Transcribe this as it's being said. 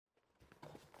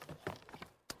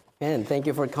And thank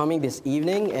you for coming this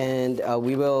evening, and um,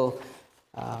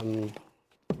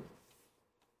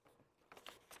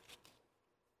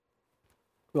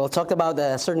 we'll talk about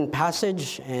a certain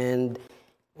passage, and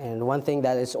one thing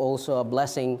that is also a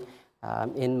blessing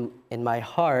in my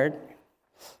heart.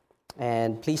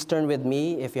 And please turn with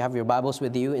me, if you have your Bibles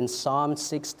with you, in Psalm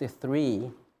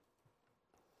 63.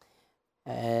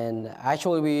 And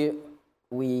actually,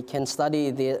 we can study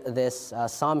this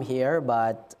psalm here,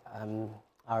 but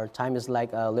our time is like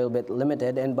a little bit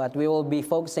limited, but we will be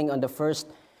focusing on the first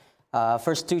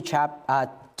two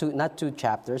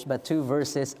chapters, but two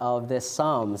verses of this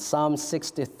psalm, Psalm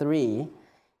 63.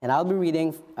 And I'll be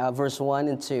reading verse 1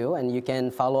 and 2, and you can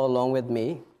follow along with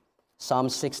me. Psalm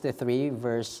 63,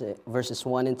 verses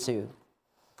 1 and 2.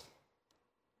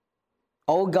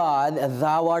 O God,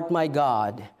 thou art my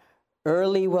God,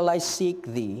 early will I seek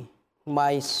thee.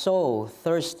 My soul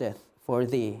thirsteth for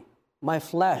thee. My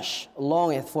flesh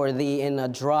longeth for thee in a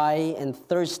dry and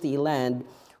thirsty land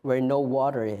where no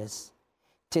water is,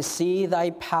 to see thy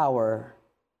power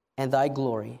and thy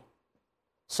glory,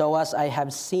 so as I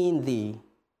have seen thee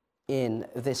in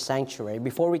this sanctuary.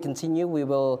 Before we continue, we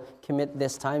will commit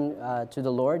this time to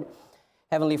the Lord.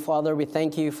 Heavenly Father, we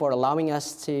thank you for allowing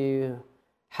us to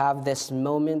have this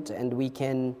moment, and we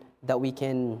can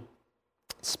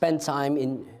spend time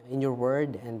in your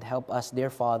word, and help us,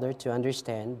 dear Father, to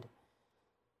understand.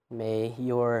 May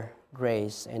your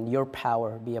grace and your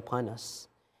power be upon us,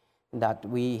 that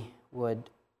we would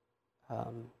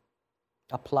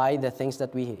apply the things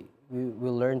that we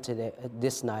will learn today,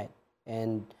 this night,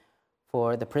 and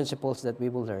for the principles that we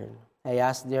will learn. I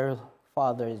ask, dear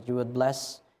Father, that you would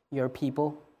bless your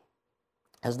people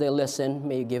as they listen.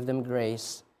 May you give them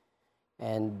grace.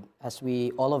 And as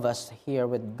all of us here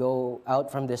would go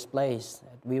out from this place,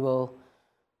 we will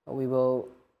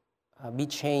be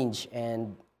changed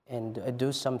and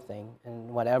do something, and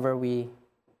whatever we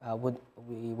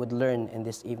would learn in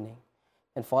this evening.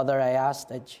 And Father, I ask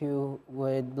that you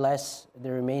would bless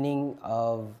the remaining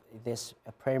of this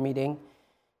prayer meeting,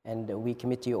 and we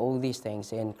commit to you all these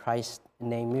things. In Christ's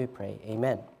name we pray.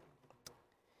 Amen.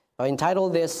 I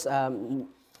entitled this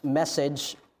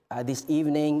message this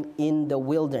evening, In the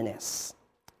Wilderness.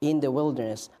 In the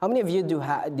Wilderness. How many of you do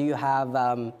you have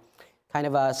kind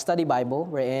of a study Bible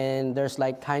wherein there's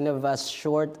like kind of a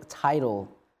short title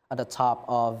at the top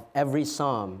of every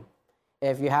psalm?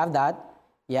 If you have that,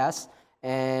 yes,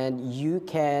 and you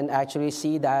can actually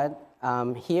see that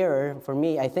here. For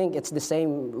me, I think it's the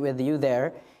same with you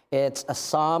there. It's a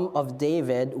Psalm of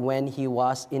David when he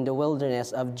was in the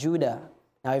wilderness of Judah.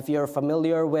 Now, if you're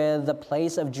familiar with the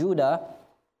place of Judah,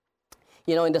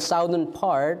 in the southern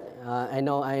part, I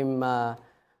know I'm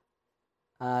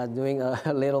doing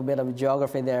a little bit of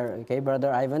geography there. Okay,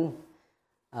 Brother Ivan?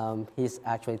 He's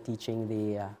actually teaching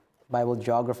the Bible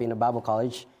geography in a Bible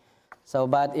college. So,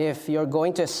 but if you're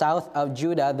going to south of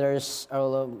Judah, there's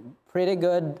a pretty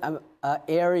good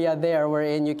area there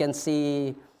wherein you can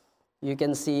see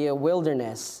a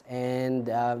wilderness. And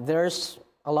there's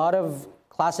a lot of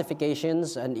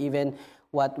classifications and even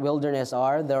what wilderness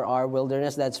are. There are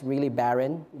wilderness that's really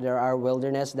barren. There are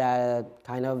wilderness that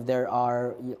there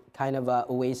are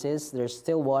oases. There's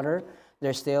still water.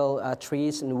 There's still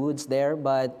trees and woods there.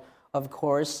 But of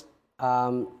course,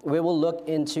 we will look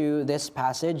into this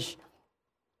passage.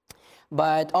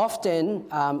 But often,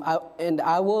 the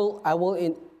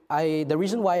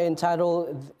reason why I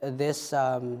entitled this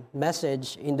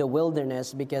message In the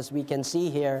Wilderness, because we can see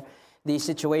here the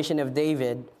situation of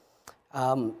David,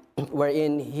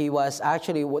 wherein he was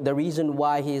actually, the reason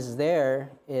why he's there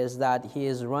is that he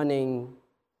is running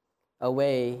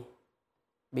away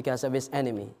because of his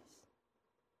enemies.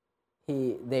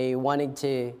 They wanted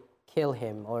to kill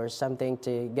him or something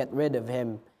to get rid of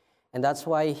him, and that's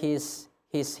why he's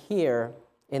here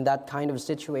in that kind of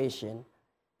situation.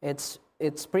 It's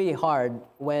pretty hard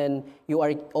when you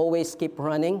are always keep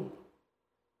running,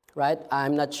 right?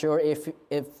 I'm not sure if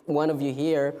one of you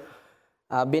here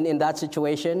been in that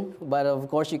situation, but of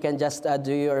course you can just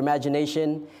do your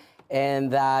imagination, and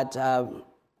that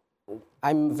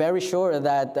I'm very sure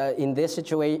that in this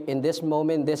situation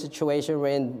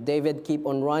when David keep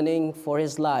on running for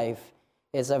his life,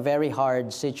 is a very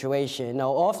hard situation. Now,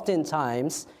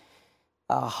 oftentimes,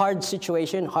 hard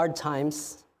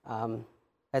times,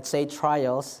 let's say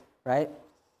trials, right?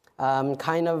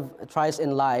 Kind of trials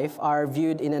in life are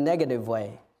viewed in a negative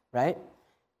way, right?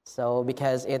 So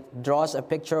because it draws a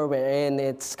picture wherein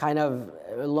it's kind of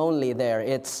lonely there.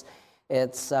 It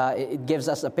gives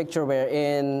us a picture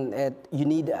wherein you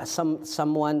need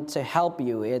someone to help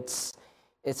you. It's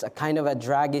a kind of a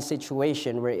draggy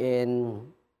situation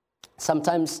wherein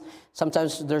Sometimes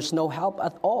there's no help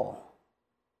at all.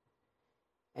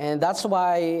 And that's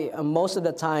why most of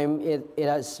the time it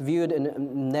is viewed in a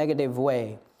negative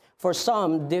way. For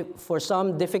some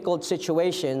difficult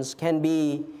situations can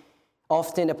be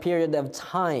often a period of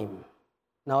time.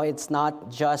 No, it's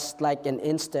not just like an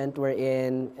instant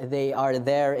wherein they are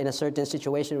there in a certain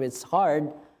situation where it's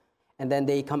hard, and then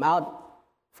they come out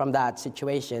from that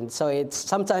situation. So it's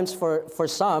sometimes for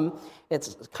some,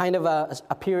 it's kind of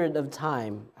a period of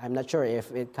time. I'm not sure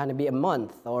if it kind of be a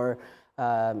month or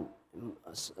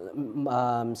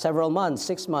several months,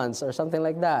 6 months or something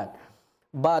like that.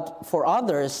 But for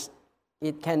others,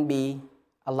 it can be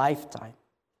a lifetime.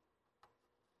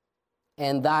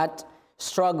 And that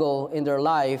struggle in their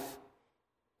life,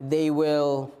 they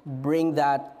will bring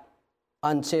that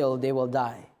until they will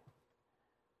die.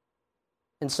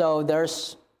 And so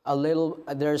there's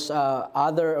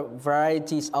other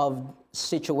varieties of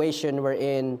situation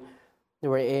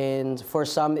wherein for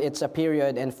some it's a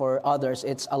period and for others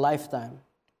it's a lifetime.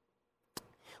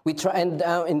 We try, and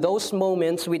in those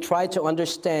moments we try to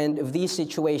understand these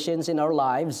situations in our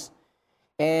lives,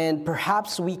 and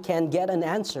perhaps we can get an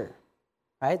answer,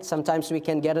 right? Sometimes we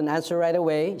can get an answer right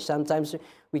away. Sometimes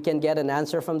we can get an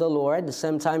answer from the Lord.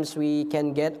 Sometimes we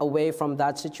can get away from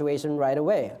that situation right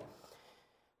away.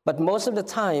 But most of the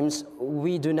times,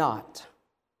 we do not.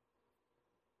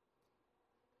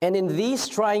 And in these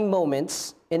trying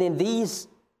moments, and in these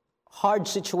hard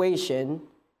situations,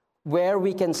 where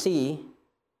we can see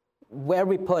where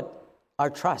we put our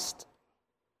trust,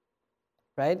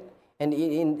 right? And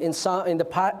in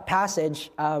the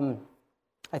passage,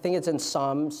 I think it's in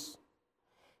Psalms,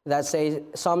 that says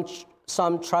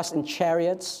some trust in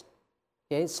chariots,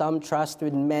 okay? Some trust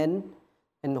in men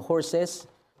and horses.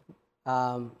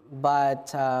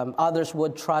 But others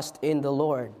would trust in the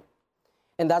Lord.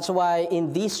 And that's why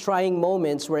in these trying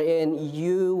moments wherein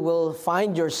you will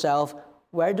find yourself,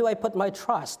 where do I put my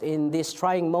trust in these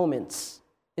trying moments,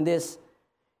 in these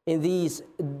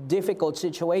difficult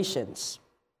situations?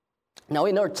 Now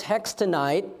in our text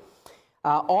tonight,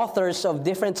 authors of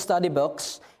different study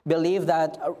books believe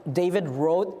that David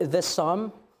wrote this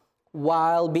psalm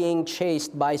while being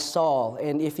chased by Saul.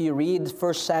 And if you read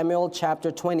 1 Samuel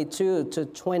chapter 22 to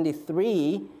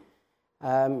 23,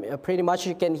 pretty much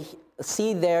you can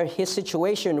see there his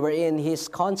situation wherein he's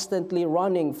constantly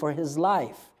running for his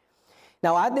life.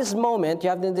 Now at this moment,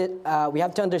 we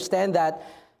have to understand that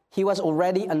he was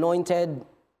already anointed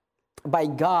by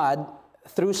God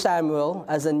through Samuel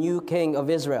as a new king of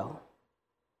Israel.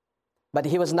 But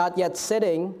he was not yet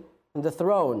sitting on the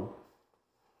throne.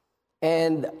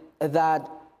 And that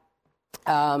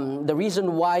the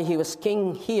reason why he was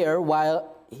king here,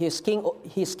 while he's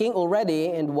king already,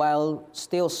 and while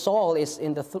still Saul is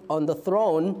on the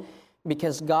throne,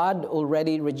 because God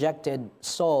already rejected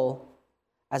Saul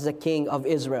as the king of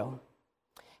Israel.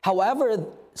 However,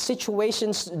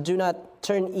 situations do not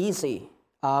turn easy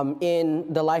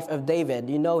in the life of David.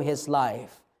 You know his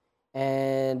life,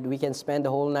 and we can spend the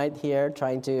whole night here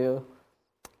trying to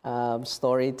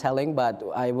storytelling, but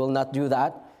I will not do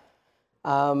that.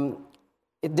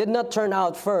 It did not turn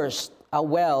out first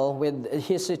well with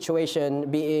his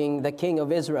situation being the king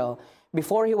of Israel.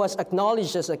 Before he was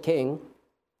acknowledged as a king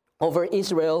over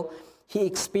Israel, he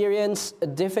experienced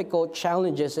difficult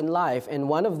challenges in life, and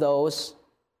one of those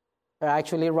are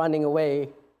actually running away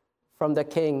from the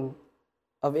king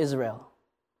of Israel.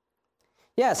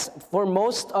 Yes, for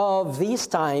most of these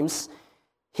times,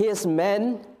 his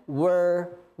men were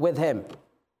with him.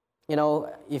 You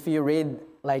know, if you read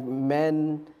like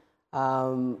men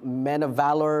of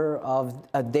valor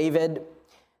of David,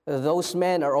 those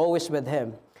men are always with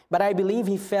him. But I believe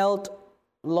he felt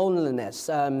loneliness,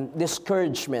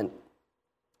 discouragement.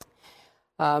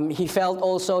 He felt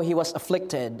also he was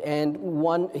afflicted, and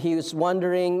he was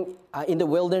wandering in the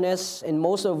wilderness, and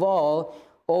most of all,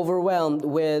 overwhelmed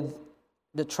with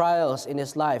the trials in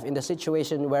his life, in the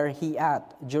situation where he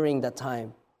at during that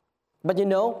time. But you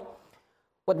know,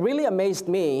 what really amazed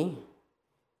me,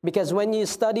 because when you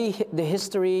study the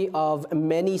history of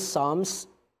many Psalms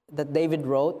that David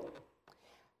wrote,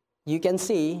 you can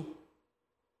see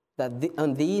that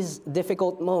on these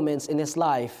difficult moments in his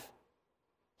life,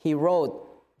 he wrote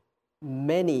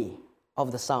many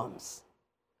of the Psalms.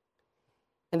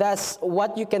 And that's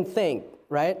what you can think,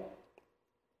 right?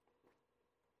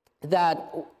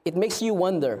 That it makes you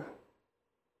wonder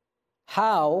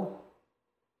how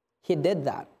he did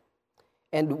that.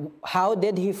 And how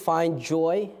did he find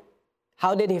joy?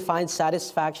 How did he find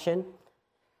satisfaction?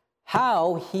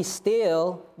 How he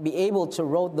still be able to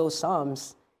write those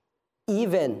Psalms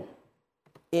even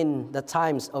in the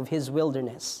times of his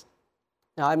wilderness.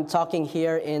 Now, I'm talking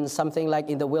here in something like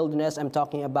in the wilderness, I'm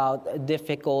talking about a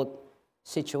difficult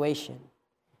situation.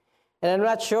 And I'm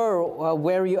not sure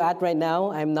where you're at right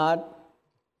now. I'm not,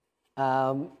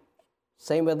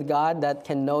 same with God that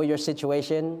can know your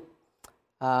situation.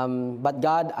 But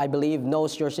God, I believe,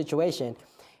 knows your situation.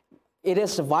 It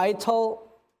is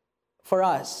vital for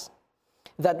us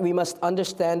that we must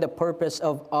understand the purpose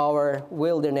of our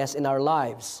wilderness in our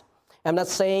lives. I'm not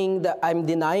saying that I'm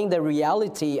denying the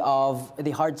reality of the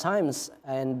hard times,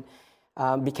 and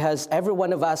because every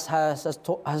one of us has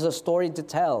a story to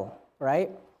tell, right?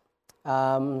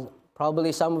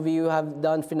 Probably some of you have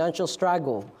done financial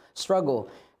struggle,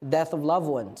 death of loved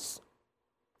ones,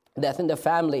 death in the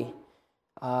family.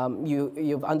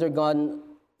 You've undergone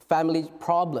family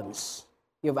problems.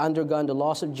 You've undergone the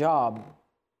loss of job.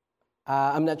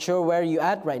 I'm not sure where you're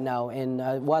at right now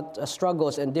and what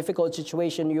struggles and difficult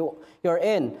situation you're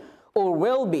in or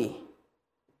will be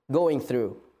going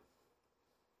through.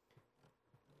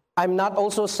 I'm not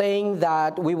also saying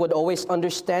that we would always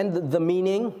understand the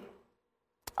meaning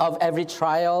of every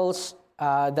trials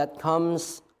that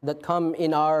come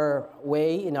in our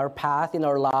way, in our path, in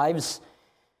our lives,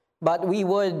 but we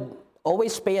would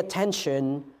always pay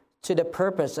attention to the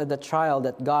purpose of the trial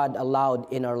that God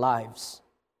allowed in our lives.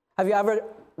 Have you ever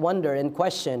wondered and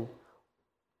questioned,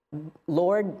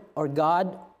 Lord or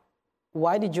God,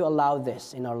 why did you allow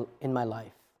this in my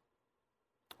life?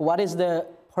 What is the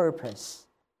purpose?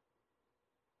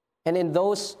 And in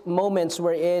those moments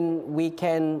wherein we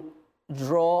can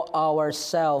draw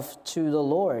ourselves to the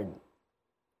Lord.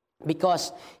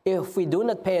 Because if we do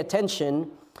not pay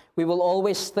attention, we will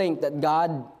always think that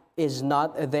God is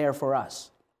not there for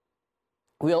us.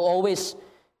 We'll always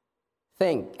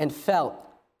think and felt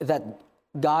that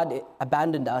God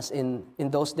abandoned us in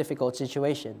those difficult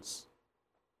situations.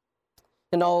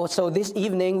 So this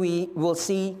evening we will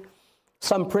see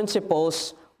some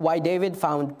principles why David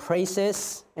found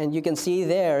praises, and you can see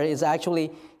there is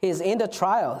actually he's in the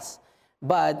trials,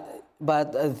 but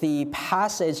the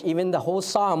passage, even the whole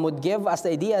psalm, would give us the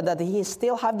idea that he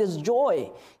still have this joy,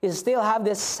 he still have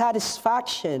this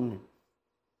satisfaction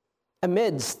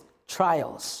amidst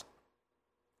trials.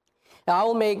 Now,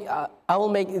 I will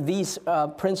make these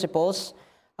principles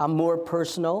more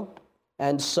personal,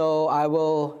 and so I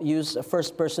will use a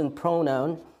first-person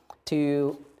pronoun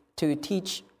to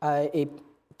teach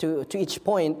to each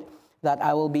point that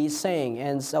I will be saying.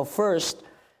 And so first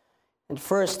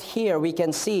here we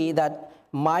can see that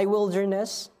my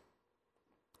wilderness,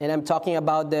 and I'm talking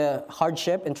about the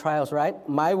hardship and trials, right?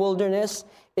 My wilderness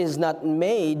is not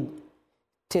made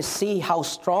to see how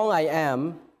strong I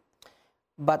am,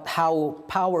 but how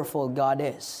powerful God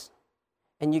is.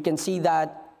 And you can see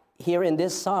that here in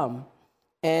this psalm.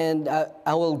 And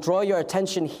I will draw your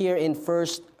attention here in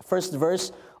first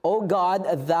verse. O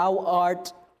God, thou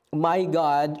art my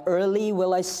God, early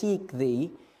will I seek thee.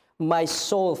 My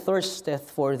soul thirsteth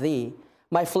for thee.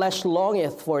 My flesh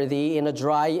longeth for thee in a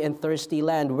dry and thirsty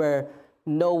land where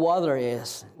no water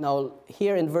is. Now,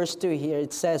 here in verse 2 here,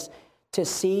 it says, to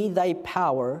see thy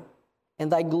power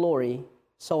and thy glory,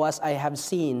 so as I have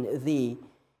seen thee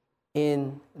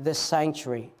in the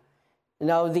sanctuary.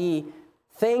 Now, the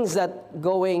things that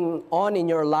going on in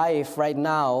your life right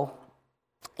now,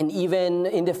 and even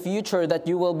in the future that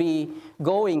you will be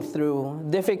going through,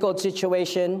 difficult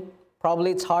situation,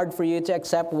 probably it's hard for you to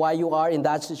accept why you are in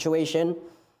that situation.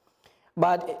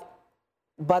 But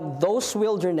those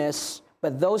wilderness,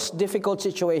 those difficult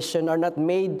situations are not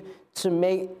made to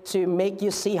make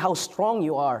you see how strong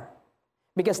you are.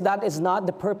 Because that is not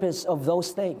the purpose of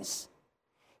those things.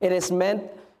 It is meant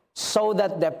so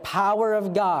that the power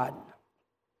of God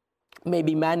may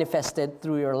be manifested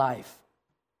through your life.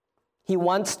 He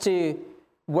wants to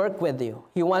work with you.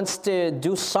 He wants to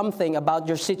do something about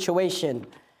your situation.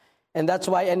 And that's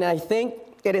why, and I think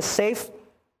it is safe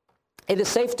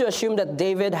to assume that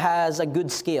David has a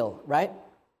good skill, right?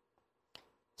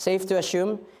 Safe to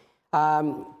assume.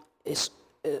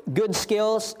 Good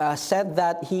skills set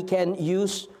that he can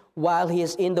use while he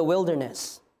is in the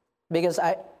wilderness. Because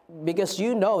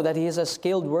you know that he is a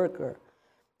skilled worker,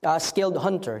 a skilled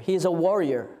hunter. He is a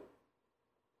warrior.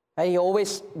 He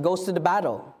always goes to the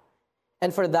battle.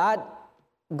 And for that,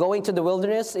 going to the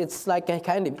wilderness, it's like a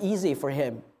kind of easy for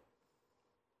him.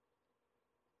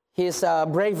 He's a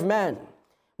brave man.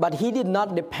 But he did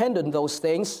not depend on those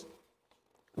things,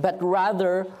 but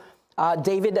rather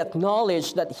David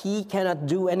acknowledged that he cannot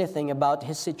do anything about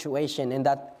his situation, and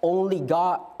that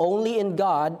only in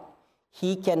God,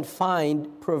 he can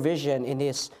find provision in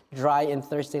his dry and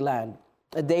thirsty land.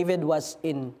 David was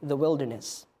in the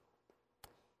wilderness.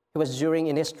 He was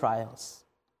in his trials.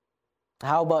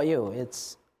 How about you?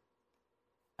 It's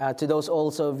to those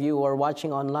also of you who are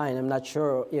watching online, I'm not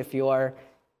sure if you are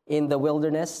in the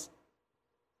wilderness.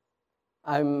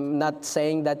 I'm not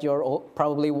saying that you're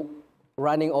probably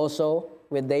running also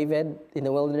with David in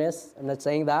the wilderness. I'm not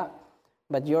saying that.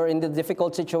 But you're in the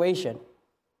difficult situation.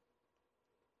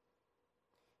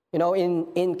 You know,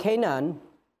 in Canaan,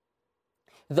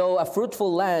 though a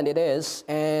fruitful land it is,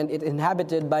 and it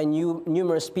inhabited by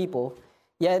numerous people,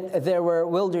 yet there were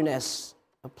wilderness,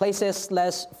 places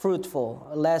less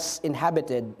fruitful, less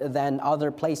inhabited than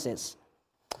other places.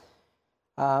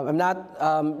 I'm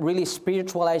not really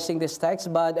spiritualizing this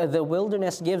text, but the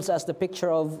wilderness gives us the picture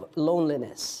of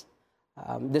loneliness,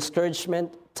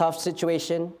 discouragement, tough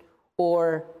situation,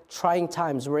 or trying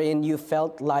times wherein you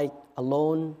felt like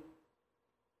alone,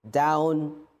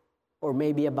 down, or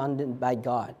maybe abandoned by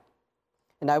God.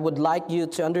 And I would like you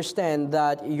to understand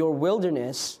that your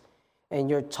wilderness and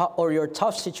your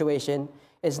tough situation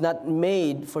is not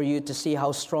made for you to see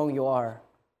how strong you are,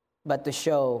 but to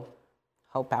show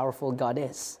how powerful God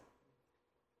is.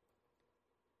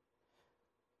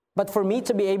 But for me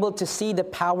to be able to see the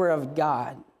power of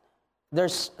God,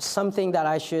 there's something that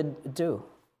I should do.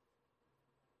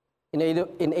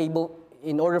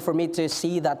 In order for me to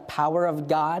see that power of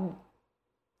God,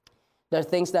 there are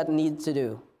things that need to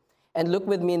do. And look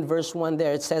with me in verse 1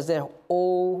 there. It says that,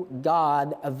 "O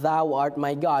God, thou art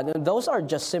my God." And those are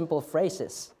just simple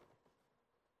phrases.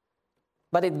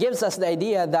 But it gives us the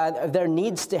idea that there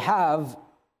needs to have,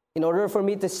 in order for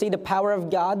me to see the power of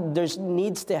God, there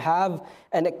needs to have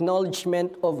an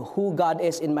acknowledgement of who God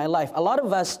is in my life. A lot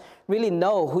of us really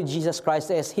know who Jesus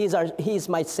Christ is. He's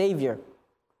my Savior.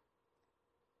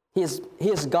 He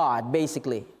is God,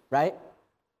 basically, right?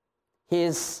 He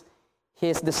is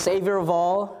the Savior of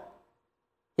all.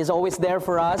 He's always there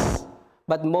for us.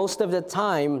 But most of the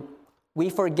time, we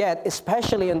forget,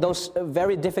 especially in those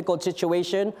very difficult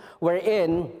situations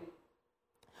wherein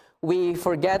we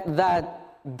forget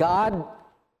that God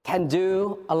can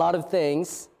do a lot of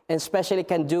things, and especially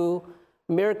can do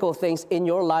miracle things in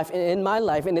your life and in my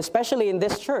life, and especially in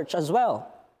this church as well.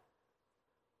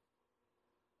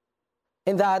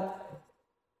 In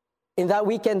that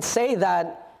we can say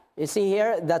that, you see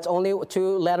here, that's only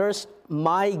 2 letters,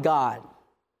 my God.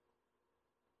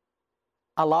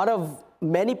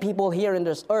 Many people here in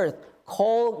this earth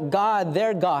call God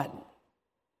their God.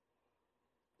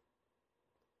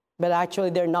 But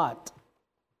actually they're not,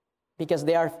 because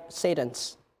they are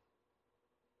Satan's.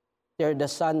 They're the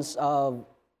sons of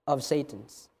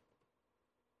Satan's.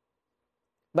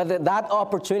 But that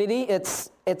opportunity, it's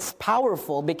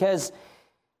powerful, because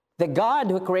the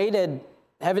God who created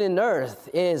heaven and earth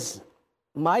is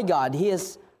my God. He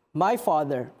is my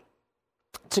Father.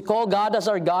 To call God as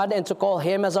our God and to call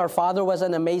Him as our Father was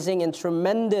an amazing and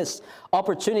tremendous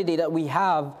opportunity that we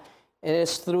have. And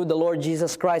it's through the Lord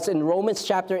Jesus Christ. In Romans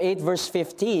chapter 8, verse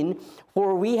 15,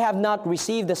 "For we have not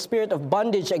received the spirit of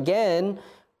bondage again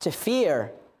to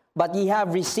fear, but ye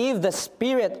have received the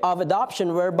spirit of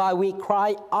adoption, whereby we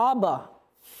cry, Abba,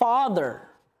 Father."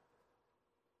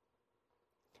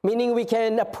 Meaning we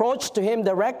can approach to Him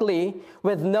directly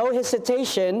with no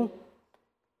hesitation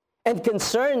and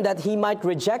concern that He might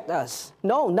reject us.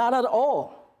 No, not at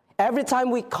all. Every time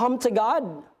we come to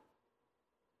God,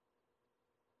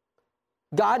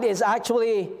 God is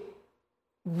actually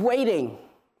waiting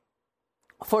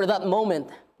for that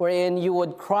moment wherein you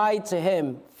would cry to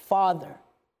Him, "Father,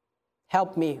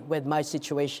 help me with my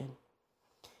situation."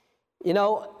 You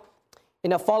know,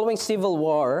 in a following civil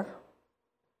war,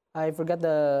 I forgot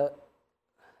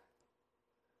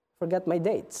my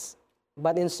dates,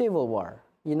 but in civil war,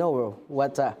 you know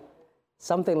what,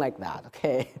 something like that,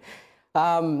 okay?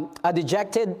 A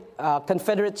dejected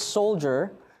Confederate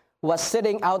soldier was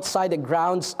sitting outside the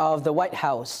grounds of the White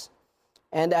House.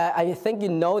 And I think you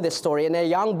know this story. And a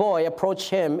young boy approached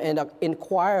him and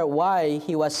inquired why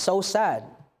he was so sad.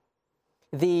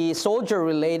 The soldier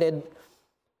related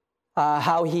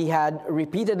how he had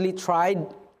repeatedly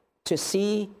tried to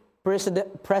see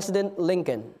President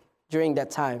Lincoln during that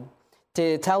time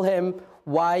to tell him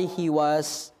why he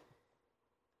was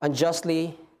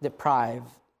unjustly deprived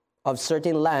of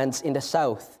certain lands in the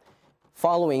South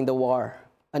following the war.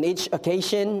 On each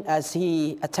occasion, as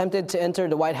he attempted to enter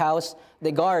the White House,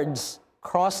 the guards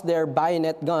crossed their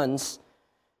bayonet guns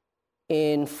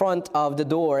in front of the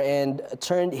door and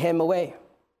turned him away.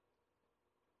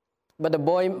 But the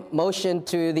boy motioned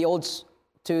to the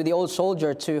old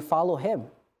soldier to follow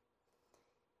him.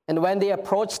 And when they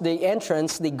approached the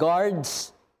entrance, the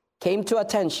guards came to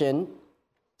attention,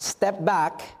 stepped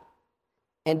back,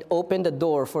 and opened the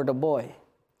door for the boy.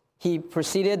 He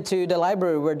proceeded to the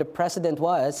library where the president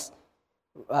was,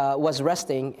 was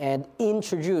resting and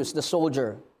introduced the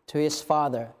soldier to his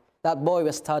father. That boy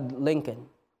was Todd Lincoln.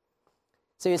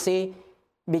 So you see,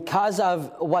 because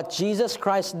of what Jesus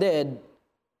Christ did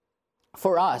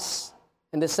for us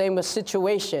in the same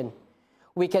situation,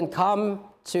 we can come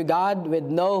to God with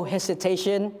no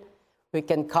hesitation. We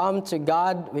can come to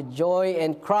God with joy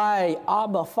and cry,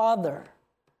 Abba, Father.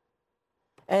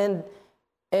 And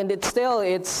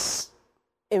it's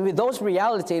and with those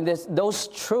reality, those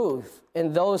truth,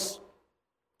 and those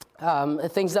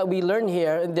things that we learn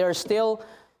here, there are still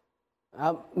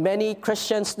many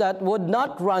Christians that would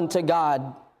not run to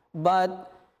God, but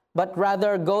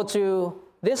rather go to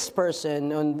this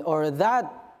person or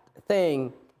that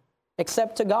thing,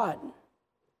 except to God.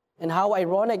 And how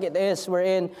ironic it is,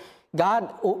 wherein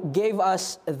God gave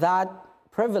us that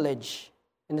privilege,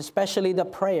 and especially the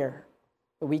prayer,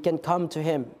 that we can come to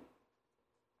Him.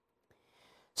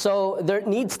 So there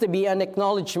needs to be an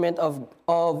acknowledgement of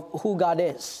who God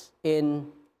is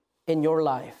in your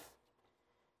life.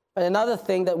 And another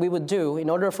thing that we would do in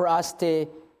order for us to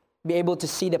be able to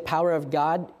see the power of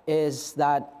God is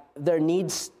that there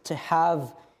needs to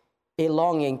have a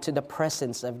longing to the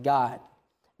presence of God.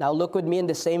 Now look with me in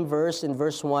the same verse, in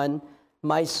verse 1.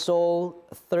 My soul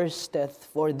thirsteth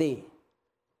for thee.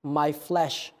 My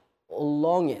flesh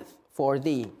longeth for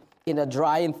thee in a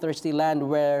dry and thirsty land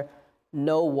where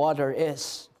no water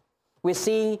is. We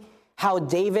see how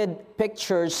David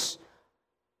pictures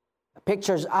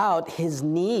out his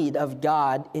need of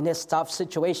God in his tough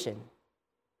situation,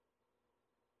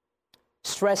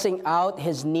 stressing out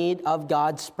his need of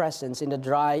God's presence in the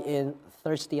dry and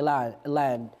thirsty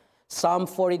land. Psalm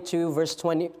 42 verse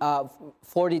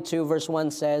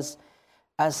 1 says,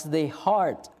 as the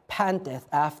hart panteth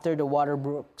after the water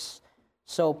brooks,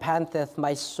 so panteth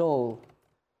my soul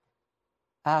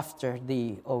after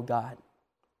thee, O God.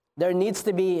 There needs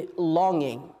to be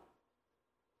longing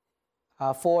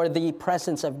for the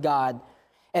presence of God.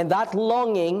 And that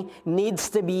longing needs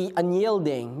to be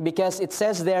unyielding, because it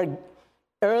says there,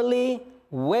 early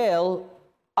will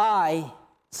I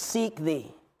seek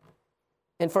thee.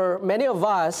 And for many of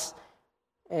us,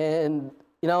 and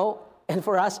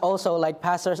for us also, like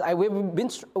pastors,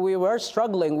 we were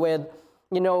struggling with,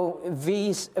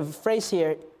 this phrase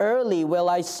here, early will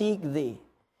I seek thee.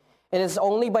 And it's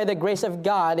only by the grace of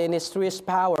God and it's through His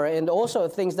power and also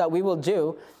things that we will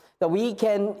do that we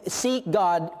can seek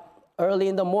God early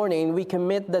in the morning. We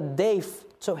commit the day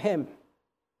to Him.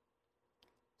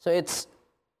 So it's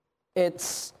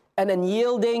an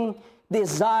unyielding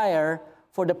desire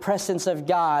for the presence of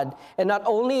God. And not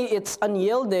only it's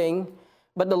unyielding,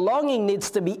 but the longing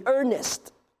needs to be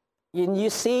earnest. And you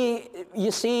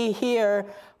see here,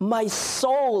 my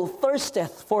soul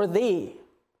thirsteth for thee.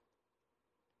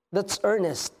 That's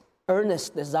earnest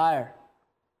desire.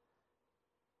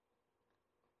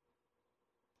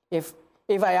 If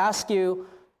I ask you,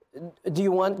 do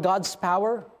you want God's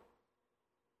power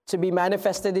to be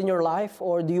manifested in your life,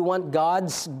 or do you want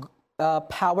God's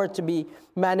power to be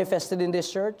manifested in this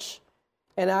church?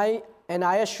 And I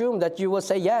assume that you will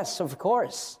say yes, of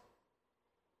course.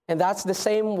 And that's the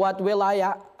same what will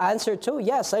I answer to?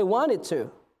 Yes, I want it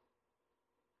to.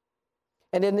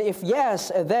 And then if yes,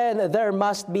 then there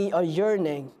must be a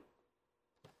yearning,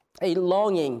 a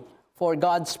longing for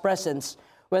God's presence.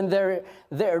 When there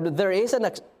is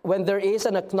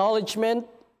an acknowledgement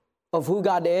of who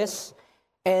God is,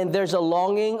 and there's a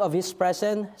longing of His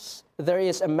presence, there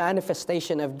is a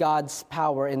manifestation of God's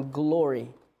power and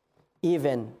glory,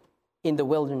 even in the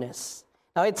wilderness.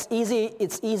 Now it's easy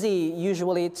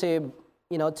usually to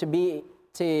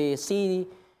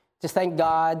thank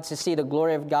God, to see the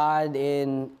glory of God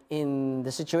in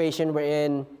the situation we're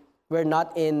in. We're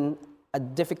not in a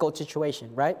difficult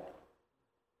situation, right?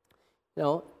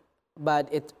 But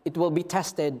it will be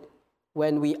tested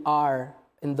when we are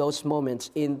in those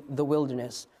moments in the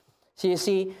wilderness. So you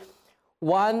see,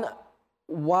 one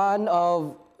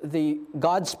of the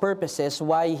God's purposes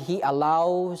why He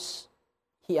allows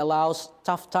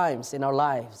tough times in our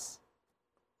lives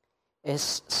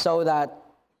is so that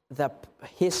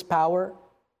His power,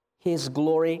 His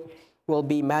glory will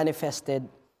be manifested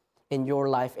in your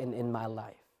life and in my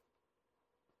life.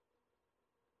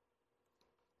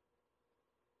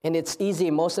 And it's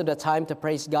easy most of the time to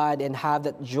praise God and have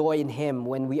that joy in Him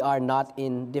when we are not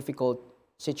in difficult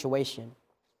situation,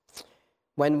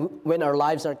 when our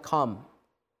lives are calm.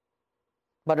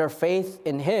 But our faith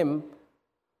in Him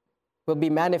will be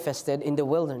manifested in the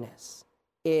wilderness.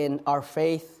 Is our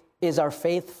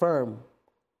faith firm,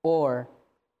 or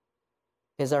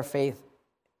is our faith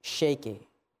shaky?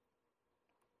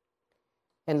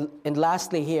 And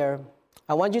lastly here,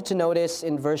 I want you to notice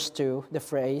in verse 2 the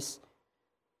phrase,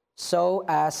 "So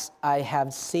as I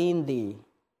have seen thee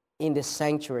in the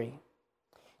sanctuary."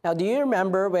 Now, do you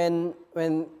remember when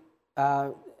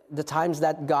the times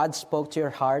that God spoke to your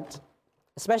heart?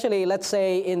 Especially, let's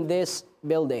say, in this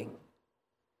building,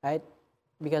 right?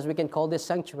 Because we can call this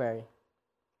sanctuary.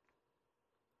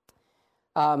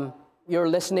 You're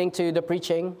listening to the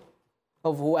preaching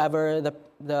of whoever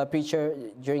the preacher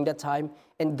during that time,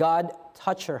 and God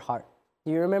touched your heart.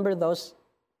 Do you remember those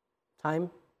times?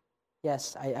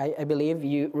 Yes, I believe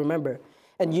you remember.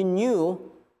 And you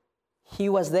knew He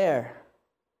was there.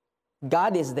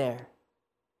 God is there,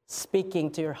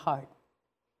 speaking to your heart.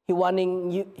 He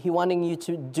wanting you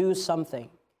to do something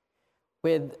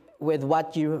with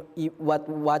what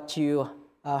you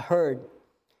heard.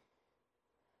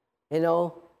 You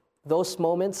know, those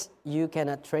moments, you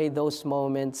cannot trade those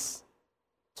moments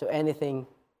to anything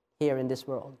here in this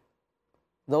world.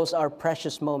 Those are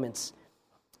precious moments.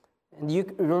 And you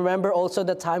remember also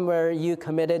the time where you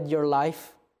committed your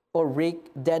life or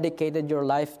rededicated your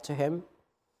life to Him.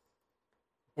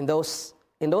 In those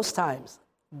times,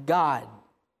 God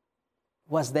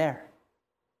was there.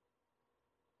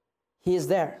 He is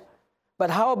there. But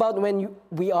how about when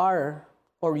you are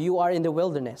in the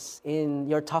wilderness, in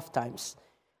your tough times?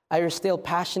 Are you still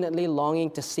passionately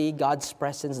longing to see God's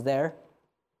presence there?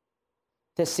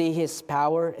 To see His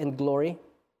power and glory?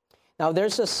 Now,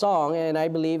 there's a song, and I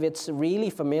believe it's really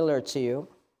familiar to you.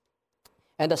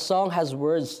 And the song has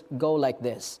words go like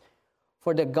this: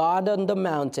 "For the God on the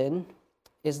mountain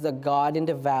is the God in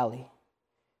the valley.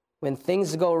 When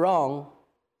things go wrong,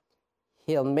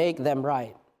 He'll make them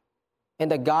right.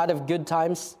 And the God of good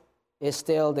times is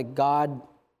still the God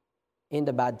in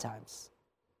the bad times.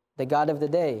 The God of the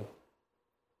day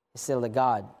is still the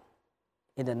God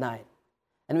in the night."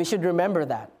 And we should remember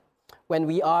that. When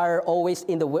we are always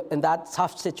in that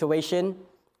tough situation,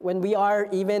 when we are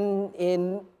even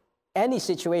in any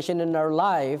situation in our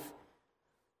life,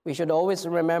 we should always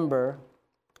remember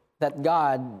that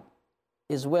God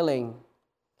is willing,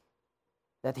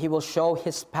 that He will show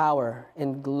His power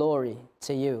and glory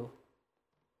to you.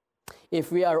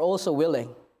 If we are also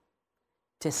willing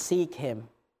to seek Him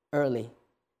early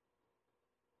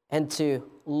and to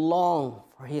long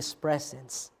for His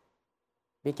presence,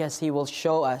 because He will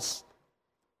show us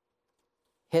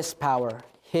His power,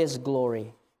 His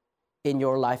glory in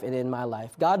your life and in my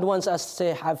life. God wants us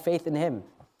to have faith in Him,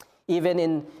 even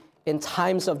in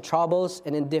times of troubles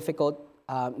and in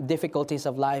difficulties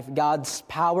of life. God's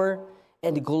power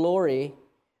and glory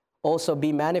also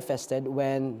be manifested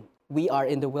when we are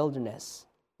in the wilderness.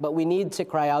 But we need to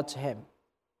cry out to Him.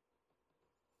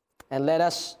 And let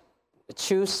us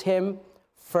choose Him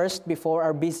first before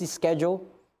our busy schedule.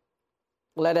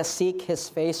 Let us seek His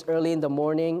face early in the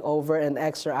morning over an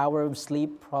extra hour of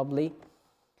sleep, probably.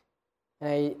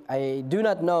 I do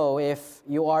not know if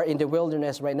you are in the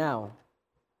wilderness right now,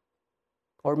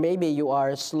 or maybe you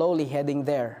are slowly heading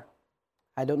there.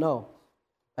 I don't know.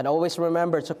 But always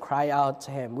remember to cry out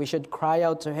to Him. We should cry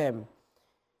out to Him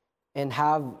and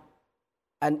have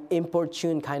an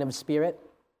importune kind of spirit.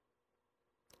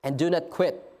 And do not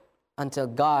quit until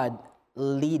God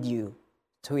lead you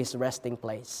to His resting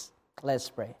place. Let's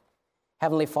pray.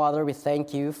 Heavenly Father, we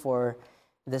thank You for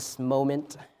this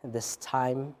moment, this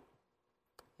time.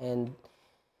 And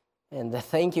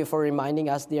thank You for reminding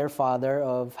us, dear Father,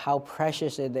 of how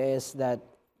precious it is that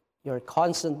You're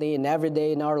constantly and every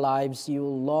day in our lives, You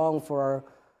long for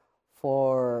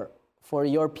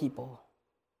Your people,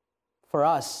 for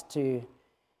us to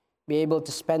be able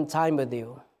to spend time with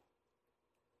You.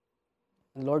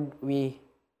 And Lord, we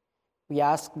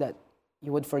ask that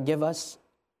You would forgive us,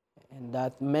 and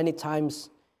that many times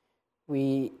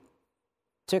we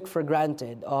took for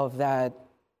granted of that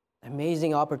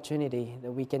amazing opportunity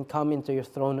that we can come into Your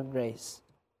throne of grace.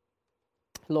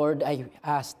 Lord, I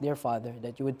ask, dear Father,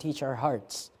 that You would teach our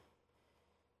hearts,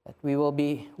 that we will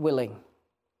be willing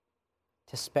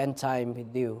to spend time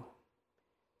with You,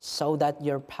 so that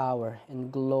Your power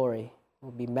and glory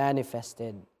will be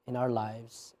manifested in our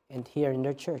lives and here in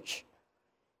your church.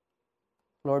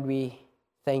 Lord, we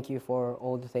thank You for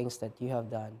all the things that You have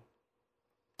done.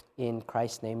 In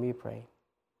Christ's name we pray.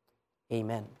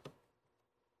 Amen.